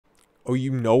Oh,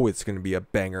 you know it's going to be a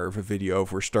banger of a video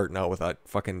if we're starting out with that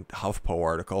fucking HuffPo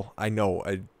article. I know.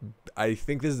 I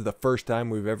think this is the first time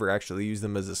we've ever actually used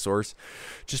them as a source,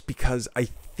 just because I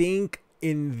think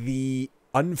in the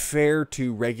unfair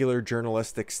to regular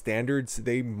journalistic standards,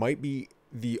 they might be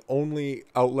the only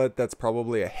outlet that's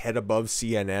probably a head above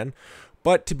CNN.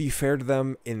 But to be fair to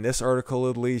them, in this article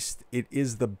at least, it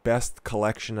is the best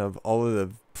collection of all of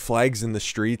the flags in the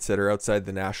streets that are outside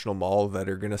the National Mall that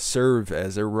are going to serve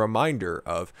as a reminder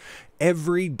of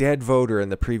every dead voter in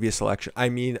the previous election. I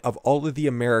mean, of all of the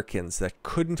Americans that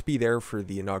couldn't be there for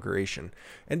the inauguration.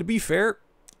 And to be fair,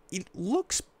 it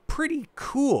looks pretty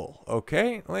cool,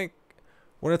 okay? Like,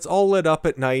 when it's all lit up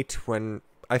at night, when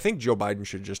I think Joe Biden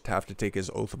should just have to take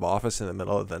his oath of office in the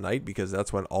middle of the night because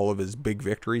that's when all of his big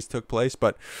victories took place.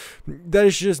 But that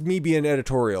is just me being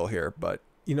editorial here. But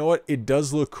you know what? It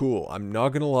does look cool. I'm not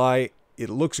going to lie. It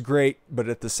looks great. But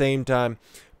at the same time,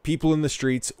 people in the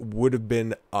streets would have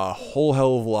been a whole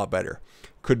hell of a lot better.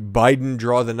 Could Biden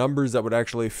draw the numbers that would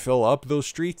actually fill up those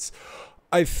streets?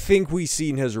 I think we've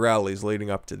seen his rallies leading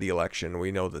up to the election.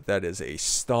 We know that that is a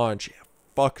staunch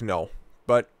fuck no.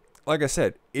 But like I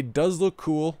said, it does look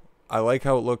cool. I like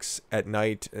how it looks at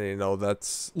night. You know,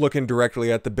 that's looking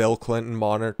directly at the Bill Clinton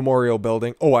Memorial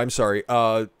Building. Oh, I'm sorry.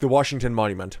 The Washington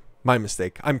Monument. My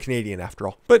mistake. I'm Canadian after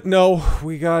all. But no,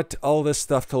 we got all this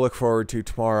stuff to look forward to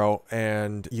tomorrow.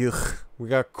 And we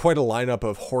got quite a lineup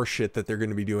of horseshit that they're going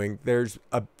to be doing. There's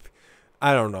a...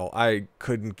 I don't know. I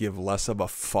couldn't give less of a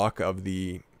fuck of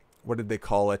the... What did they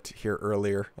call it here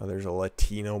earlier? Oh, there's a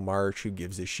Latino march. Who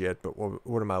gives a shit? But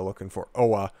what am I looking for?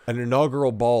 Oh, an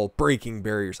inaugural ball breaking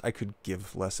barriers. I could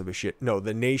give less of a shit. No,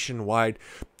 the nationwide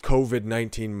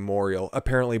COVID-19 memorial.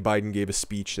 Apparently Biden gave a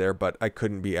speech there, but I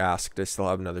couldn't be asked. I still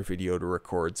have another video to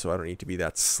record, so I don't need to be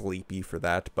that sleepy for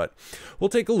that. But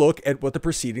we'll take a look at what the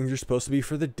proceedings are supposed to be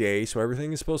for the day. So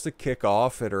everything is supposed to kick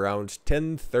off at around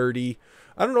 10:30.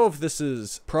 I don't know if this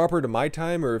is proper to my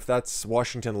time or if that's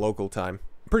Washington local time.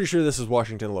 Pretty sure this is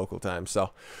Washington local time,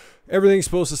 so everything's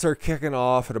supposed to start kicking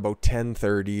off at about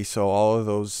 10:30. So all of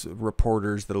those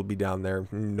reporters that'll be down there,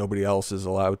 nobody else is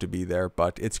allowed to be there,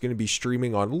 but it's going to be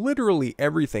streaming on literally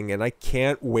everything, and I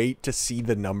can't wait to see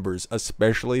the numbers,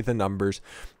 especially the numbers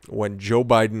when Joe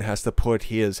Biden has to put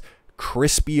his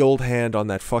crispy old hand on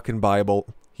that fucking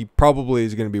Bible. He probably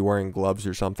is going to be wearing gloves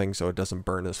or something so it doesn't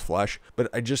burn his flesh, but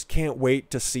I just can't wait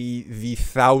to see the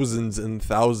thousands and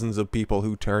thousands of people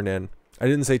who turn in. I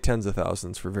didn't say tens of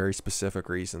thousands for very specific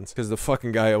reasons, because the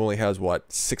fucking guy only has,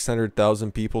 what,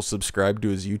 600,000 people subscribed to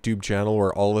his YouTube channel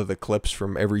where all of the clips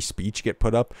from every speech get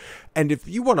put up. And if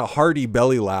you want a hearty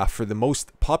belly laugh for the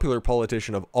most popular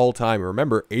politician of all time,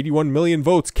 remember, 81 million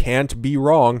votes can't be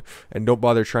wrong, and don't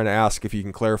bother trying to ask if you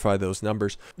can clarify those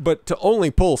numbers. But to only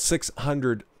pull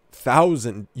 600,000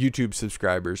 YouTube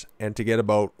subscribers and to get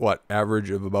about what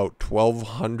average of about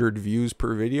 1,200 views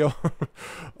per video.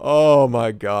 Oh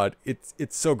my god, it's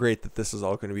so great that this is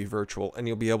all going to be virtual, and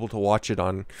you'll be able to watch it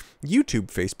on YouTube,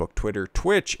 Facebook, Twitter,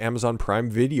 Twitch, Amazon Prime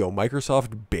Video,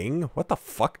 Microsoft Bing. What the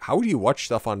fuck? How do you watch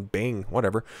stuff on Bing?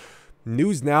 Whatever.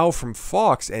 News Now from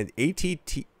Fox and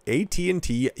AT&T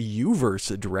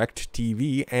Uverse Direct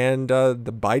TV, and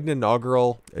the Biden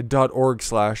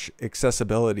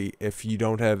inaugural.org/accessibility if you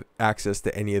don't have access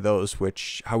to any of those,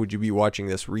 which how would you be watching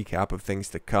this recap of things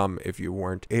to come if you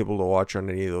weren't able to watch on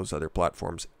any of those other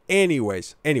platforms?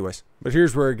 Anyways, but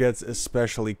here's where it gets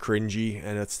especially cringy,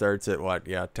 and it starts at what,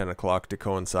 10 o'clock to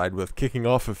coincide with kicking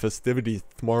off of festivities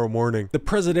tomorrow morning. The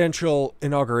Presidential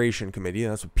Inauguration Committee,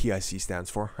 that's what PIC stands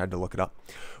for, I had to look it up,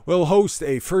 will host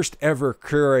a first ever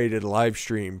curated live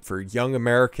stream for young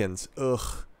Americans.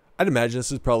 I'd imagine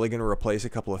this is probably going to replace a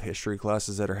couple of history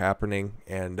classes that are happening,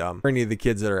 and for any of the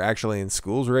kids that are actually in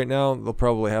schools right now, they'll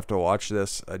probably have to watch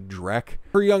this a dreck.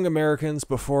 For young Americans,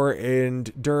 before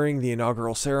and during the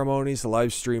inaugural ceremonies, the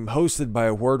live stream hosted by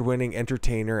award-winning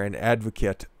entertainer and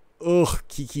advocate,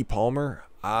 Keke Palmer.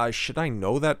 Should I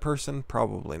know that person?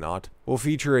 Probably not. Will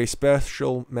feature a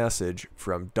special message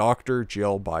from Dr.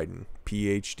 Jill Biden,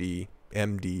 PhD,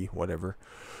 MD, whatever.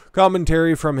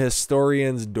 Commentary from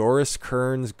historians Doris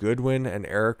Kearns Goodwin and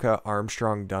Erica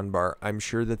Armstrong Dunbar. I'm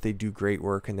sure that they do great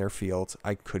work in their fields.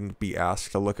 I couldn't be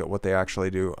asked to look at what they actually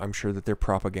do. I'm sure that they're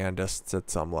propagandists at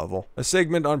some level. A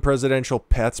segment on presidential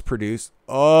pets produced.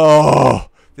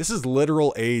 This is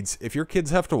literal AIDS. If your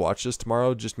kids have to watch this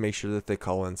tomorrow, just make sure that they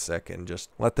call in sick and just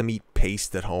let them eat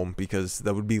paste at home, because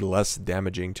that would be less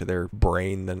damaging to their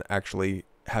brain than actually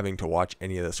having to watch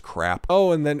any of this crap.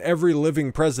 Oh, and then every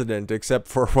living president, except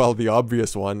for, well, the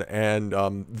obvious one and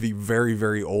the very,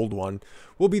 very old one,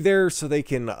 will be there so they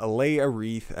can lay a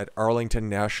wreath at Arlington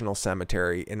National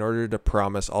Cemetery in order to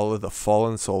promise all of the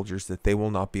fallen soldiers that they will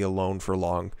not be alone for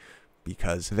long,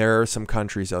 because there are some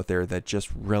countries out there that just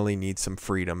really need some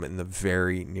freedom in the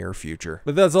very near future.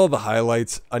 But that's all the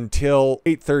highlights until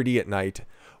 8:30 at night.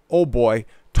 Oh boy,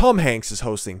 Tom Hanks is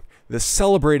hosting the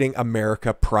Celebrating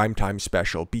America primetime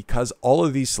special because all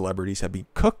of these celebrities have been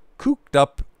cooped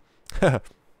up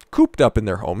in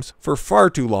their homes for far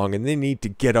too long, and they need to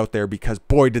get out there because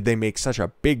boy did they make such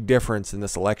a big difference in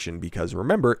this election, because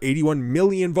remember, 81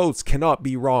 million votes cannot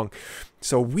be wrong.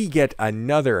 So we get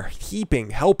another heaping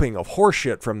helping of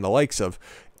horseshit from the likes of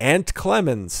Aunt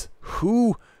Clemens,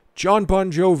 who John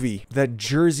Bon Jovi, that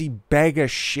Jersey bag of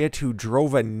shit who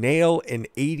drove a nail in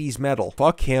 80s metal.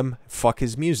 Fuck him, fuck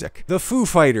his music. The Foo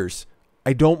Fighters,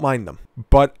 I don't mind them,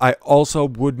 but I also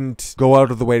wouldn't go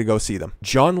out of the way to go see them.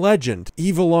 John Legend,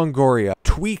 Eva Longoria,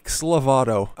 Tweaks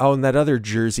Lovato, oh, and that other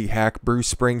Jersey hack,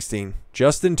 Bruce Springsteen,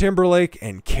 Justin Timberlake,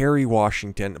 and Kerry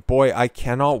Washington. Boy, I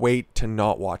cannot wait to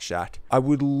not watch that. I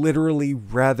would literally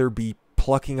rather be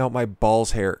plucking out my ball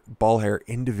hair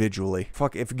individually.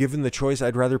 Fuck, if given the choice,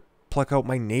 I'd rather pluck out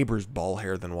my neighbor's ball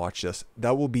hair than watch this.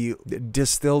 That will be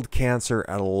distilled cancer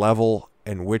at a level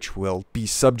in which we'll be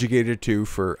subjugated to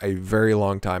for a very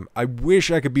long time. I wish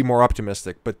I could be more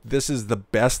optimistic, but this is the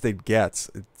best it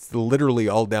gets. It's literally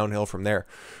all downhill from there.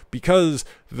 Because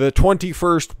the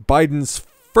 21st, Biden's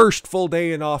first full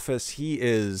day in office, he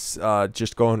is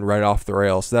just going right off the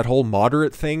rails. That whole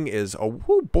moderate thing is,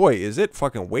 oh boy, is it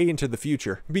fucking way into the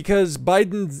future. Because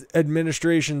Biden's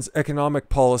administration's economic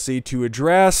policy to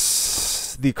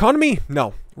address the economy?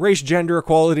 No. Race, gender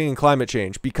equality, and climate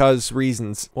change. Because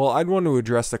reasons. Well, I'd want to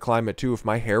address the climate too. If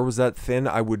my hair was that thin,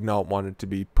 I would not want it to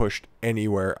be pushed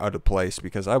anywhere out of place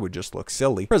because I would just look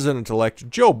silly. President-elect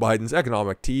Joe Biden's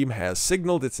economic team has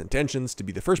signaled its intentions to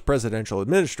be the first presidential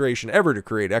administration ever to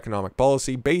create economic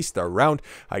policy based around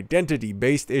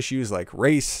identity-based issues like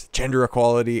race, gender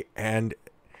equality, and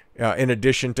in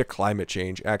addition to climate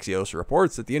change. Axios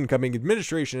reports that the incoming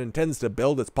administration intends to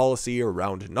build its policy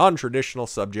around non-traditional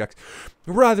subjects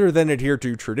rather than adhere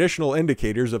to traditional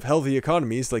indicators of healthy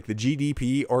economies like the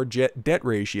GDP or debt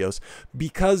ratios,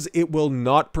 because it will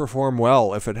not perform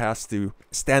well if it has to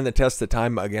stand the test of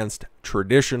time against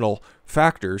traditional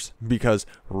factors, because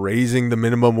raising the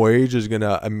minimum wage is going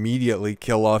to immediately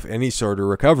kill off any sort of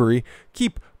recovery.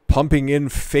 Keep pumping in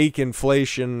fake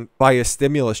inflation via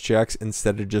stimulus checks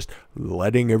instead of just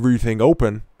letting everything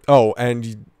open. Oh,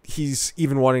 and he's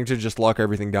even wanting to just lock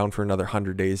everything down for another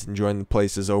 100 days and join the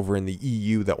places over in the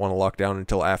EU that want to lock down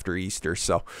until after Easter.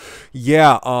 So,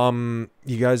 yeah,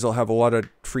 you guys will have a lot of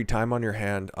free time on your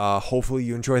hand. Hopefully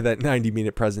you enjoy that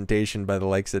 90-minute presentation by the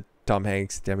likes of Tom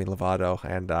Hanks, Demi Lovato,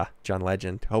 and John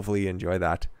Legend. Hopefully you enjoy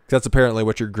that. That's apparently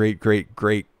what your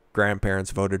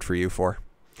great-great-great-grandparents voted for you for.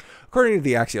 According to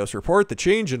the Axios report, the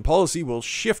change in policy will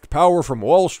shift power from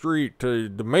Wall Street to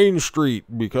the Main Street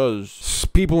because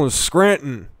people in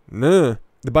Scranton. Nah.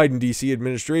 The Biden D.C.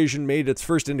 administration made its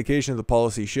first indication of the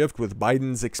policy shift with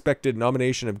Biden's expected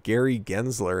nomination of Gary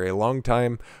Gensler, a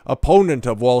longtime opponent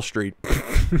of Wall Street.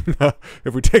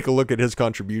 If we take a look at his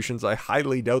contributions, I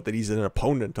highly doubt that he's an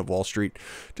opponent of Wall Street,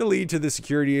 to lead to the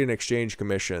Security and Exchange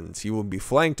Commissions. He will be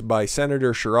flanked by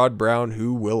Senator Sherrod Brown,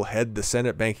 who will head the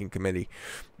Senate Banking Committee.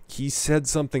 He said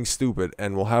something stupid,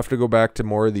 and we'll have to go back to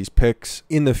more of these picks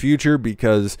in the future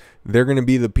because they're going to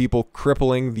be the people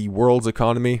crippling the world's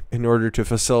economy in order to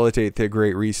facilitate the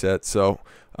Great Reset. So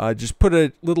just put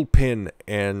a little pin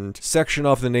and section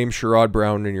off the name Sherrod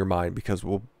Brown in your mind because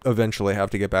we'll eventually have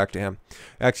to get back to him.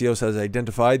 Axios has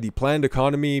identified the planned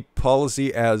economy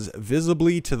policy as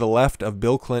visibly to the left of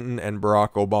Bill Clinton and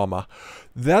Barack Obama.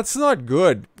 That's not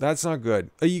good. That's not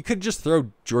good. You could just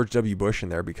throw George W. Bush in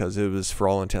there because it was, for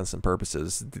all intents and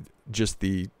purposes, just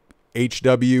the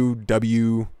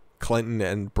HW, Clinton,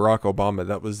 and Barack Obama.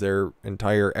 That was their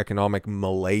entire economic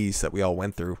malaise that we all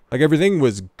went through. Like, everything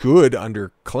was good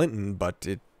under Clinton, but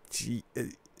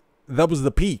that was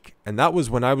the peak. And that was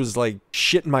when I was like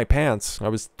shitting my pants. I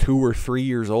was 2 or 3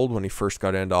 years old when he first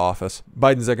got into office.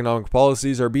 Biden's economic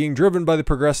policies are being driven by the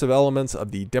progressive elements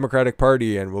of the Democratic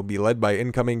Party and will be led by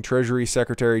incoming Treasury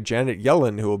Secretary Janet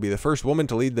Yellen, who will be the first woman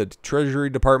to lead the Treasury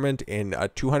Department in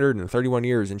 231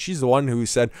 years. And she's the one who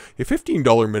said a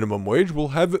 $15 minimum wage will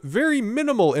have very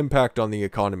minimal impact on the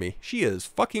economy. She is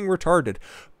fucking retarded.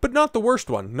 But not the worst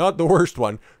one. Not the worst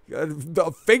one.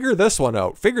 Figure this one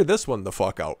out. Figure this one the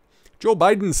fuck out. Joe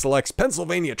Biden selects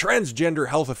Pennsylvania transgender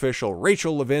health official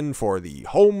Rachel Levine for the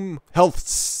Home Health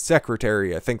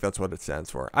Secretary. I think that's what it stands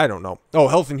for. I don't know. Oh,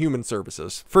 Health and Human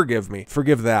Services. Forgive me.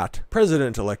 Forgive that.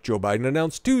 President-elect Joe Biden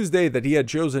announced Tuesday that he had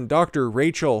chosen Dr.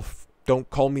 Rachel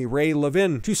Don't Call Me Ray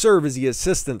Levine to serve as the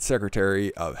Assistant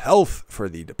Secretary of Health for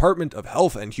the Department of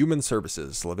Health and Human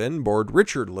Services. Levine, board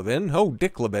Richard Levine,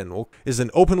 Dick Levine, is an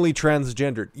openly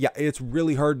transgendered. Yeah, it's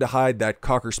really hard to hide that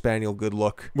Cocker Spaniel good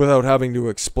look without having to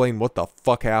explain what the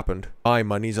fuck happened. My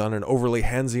money's on an overly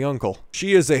handsy uncle.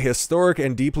 She is a historic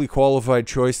and deeply qualified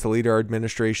choice to lead our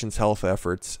administration's health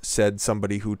efforts, said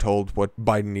somebody who told what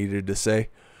Biden needed to say,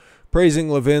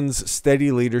 praising Levine's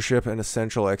steady leadership and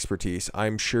essential expertise.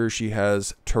 I'm sure she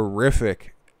has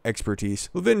terrific expertise.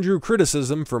 Levine drew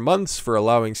criticism for months for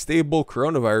allowing stable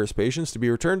coronavirus patients to be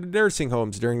returned to nursing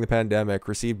homes during the pandemic,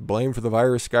 received blame for the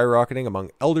virus skyrocketing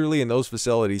among elderly in those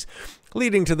facilities,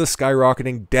 leading to the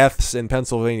skyrocketing deaths in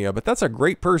Pennsylvania. But that's a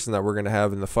great person that we're going to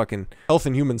have in the fucking Health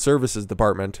and Human Services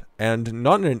Department, and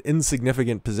not in an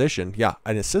insignificant position. Yeah,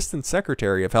 an Assistant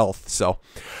Secretary of Health. So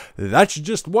that's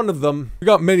just one of them. We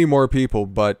got many more people,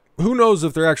 but who knows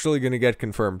if they're actually going to get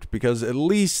confirmed, because at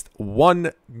least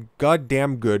one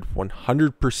goddamn good,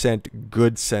 100%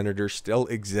 good senator still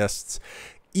exists.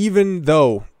 Even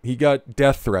though he got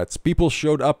death threats, people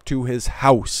showed up to his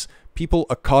house. People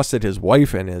accosted his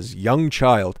wife and his young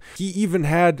child. He even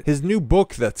had his new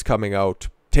book that's coming out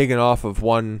taken off of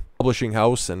one publishing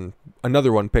house, and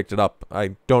another one picked it up.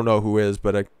 I don't know who is,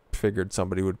 but I figured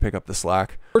somebody would pick up the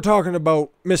slack. We're talking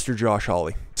about Mr. Josh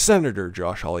Hawley, Senator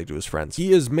Josh Hawley to his friends.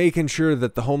 He is making sure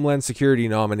that the Homeland Security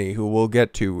nominee, who we'll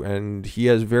get to, and he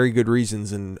has very good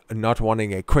reasons in not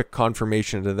wanting a quick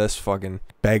confirmation to this fucking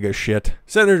bag of shit.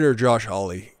 Senator Josh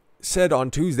Hawley said on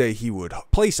Tuesday he would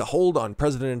place a hold on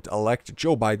President-elect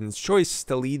Joe Biden's choice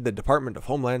to lead the Department of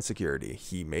Homeland Security.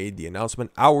 He made the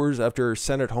announcement hours after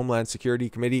Senate Homeland Security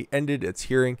Committee ended its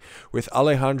hearing with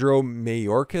Alejandro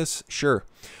Mayorkas. Sure.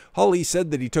 Hawley said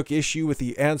that he took issue with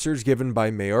the answers given by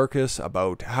Mayorkas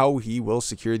about how he will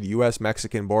secure the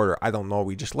U.S.-Mexican border. I don't know,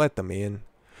 we just let them in.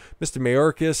 Mr.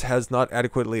 Mayorkas has not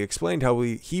adequately explained how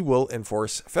he will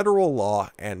enforce federal law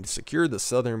and secure the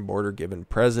southern border, given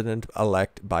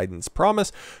President-elect Biden's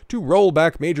promise to roll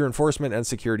back major enforcement and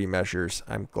security measures.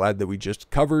 I'm glad that we just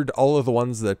covered all of the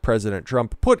ones that President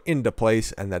Trump put into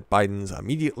place and that Biden's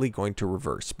immediately going to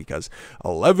reverse, because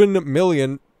 11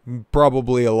 million,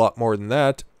 probably a lot more than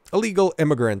that, illegal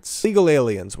immigrants, legal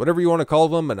aliens, whatever you want to call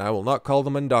them, and I will not call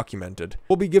them undocumented,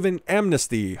 will be given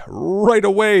amnesty right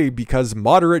away because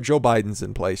moderate Joe Biden's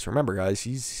in place. Remember, guys,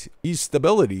 he's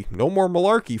stability. No more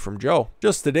malarkey from Joe.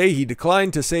 Just today, he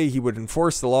declined to say he would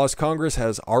enforce the laws Congress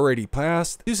has already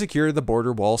passed to secure the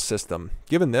border wall system.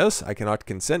 Given this, I cannot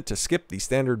consent to skip the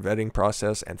standard vetting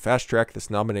process and fast-track this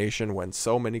nomination when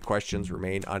so many questions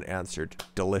remain unanswered.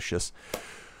 Delicious.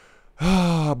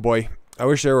 Ah, boy. I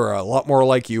wish there were a lot more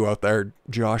like you out there,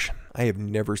 Josh. I have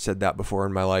never said that before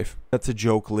in my life. That's a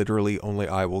joke literally only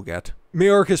I will get.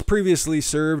 Mayorkas previously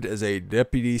served as a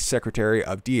Deputy Secretary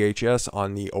of DHS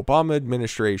on the Obama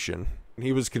administration.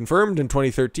 He was confirmed in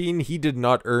 2013. He did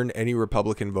not earn any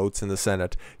Republican votes in the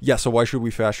Senate. Yeah, so why should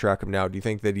we fast track him now? Do you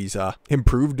think that he's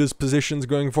improved his positions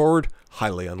going forward?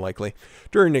 Highly unlikely.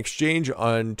 During an exchange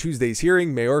on Tuesday's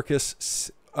hearing,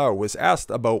 Mayorkas was asked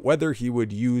about whether he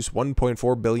would use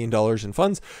 $1.4 billion in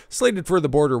funds slated for the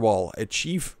border wall, a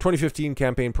chief 2015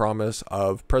 campaign promise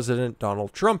of President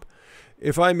Donald Trump.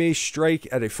 If I may strike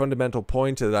at a fundamental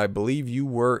point that I believe you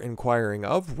were inquiring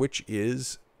of, which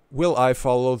is, will I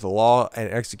follow the law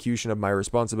and execution of my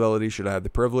responsibility should I have the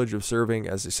privilege of serving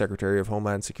as the Secretary of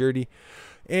Homeland Security?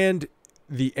 And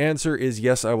the answer is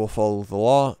yes, I will follow the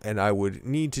law, and what I would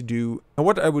need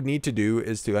to do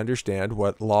is to understand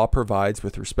what law provides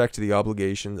with respect to the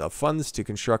obligations of funds to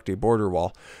construct a border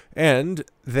wall, and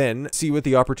then see what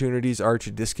the opportunities are to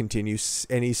discontinue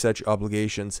any such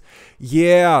obligations.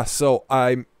 Yeah, so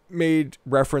I made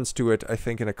reference to it, I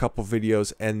think, in a couple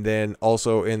videos, and then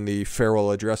also in the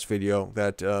farewell address video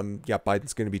that, yeah,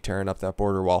 Biden's going to be tearing up that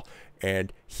border wall,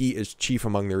 and he is chief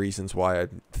among the reasons why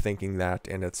I'm thinking that,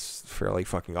 and it's fairly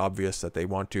fucking obvious that they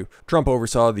want to. Trump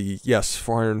oversaw the, yes,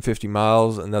 450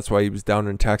 miles, and that's why he was down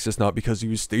in Texas, not because he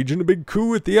was staging a big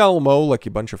coup at the Alamo, like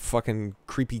a bunch of fucking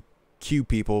creepy Q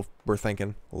people were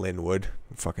thinking. Linwood,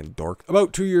 fucking dork.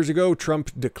 About 2 years ago,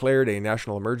 Trump declared a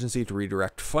national emergency to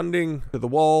redirect funding to the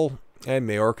wall. And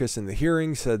Mayorkas in the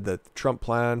hearing said that the Trump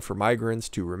plan for migrants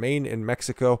to remain in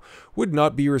Mexico would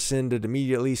not be rescinded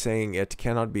immediately, saying it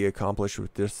cannot be accomplished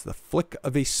with just the flick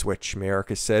of a switch.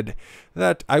 Mayorkas said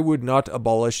that I would not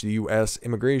abolish the U.S.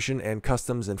 Immigration and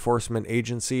Customs Enforcement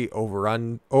Agency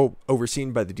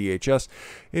overseen by the DHS.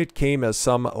 It came as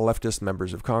some leftist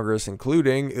members of Congress,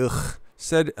 including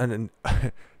said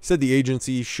the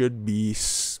agency should be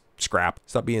scrapped.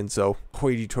 Stop being so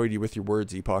hoity-toity with your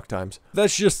words, Epoch Times.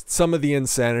 That's just some of the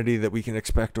insanity that we can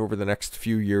expect over the next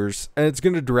few years, and it's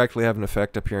going to directly have an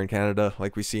effect up here in Canada.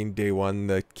 Like we seen day one,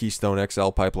 the Keystone XL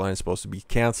pipeline is supposed to be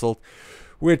cancelled,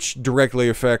 which directly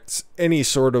affects any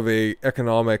sort of a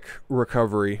economic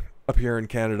recovery up here in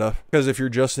Canada. Because if you're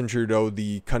Justin Trudeau,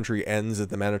 the country ends at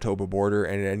the Manitoba border,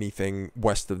 and anything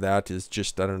west of that is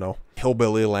just, I don't know,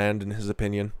 hillbilly land in his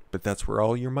opinion. But that's where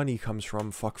all your money comes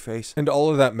from, fuckface. And all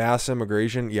of that mass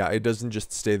immigration, yeah, it doesn't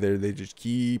just stay there. They just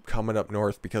keep coming up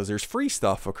north because there's free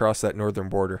stuff across that northern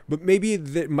border. But maybe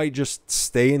that might just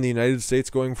stay in the United States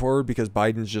going forward because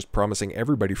Biden's just promising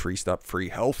everybody free stuff. Free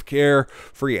healthcare,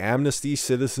 free amnesty,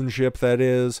 citizenship, that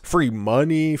is, free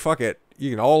money. Fuck it. You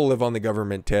can all live on the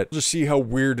government tit. Just see how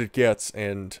weird it gets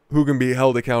and who can be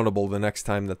held accountable the next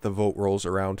time that the vote rolls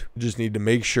around. You just need to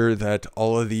make sure that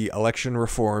all of the election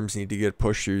reforms need to get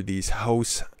pushed through these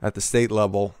House at the state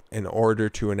level in order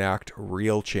to enact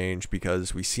real change,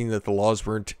 because we've seen that the laws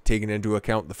weren't taken into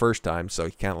account the first time, so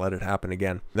you can't let it happen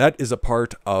again. That is a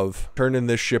part of turning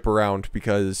this ship around,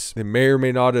 because they may or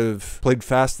may not have played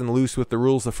fast and loose with the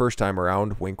rules the first time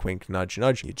around. Wink, wink, nudge,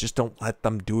 nudge. You just don't let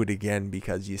them do it again,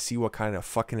 because you see what kind of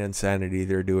fucking insanity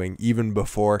they're doing even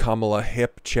before Kamala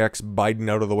hip checks Biden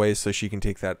out of the way so she can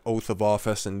take that oath of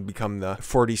office and become the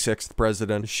 46th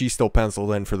president. She's still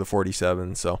penciled in for the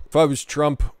 47. So if I was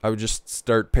Trump, I would just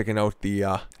start picking out the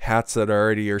hats that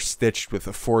already are stitched with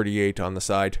a 48 on the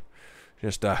side.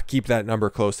 Just keep that number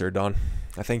close there, Don.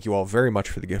 I thank you all very much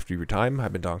for the gift of your time.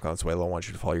 I've been Don Consuelo. I want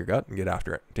you to follow your gut and get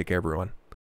after it. Take care, everyone.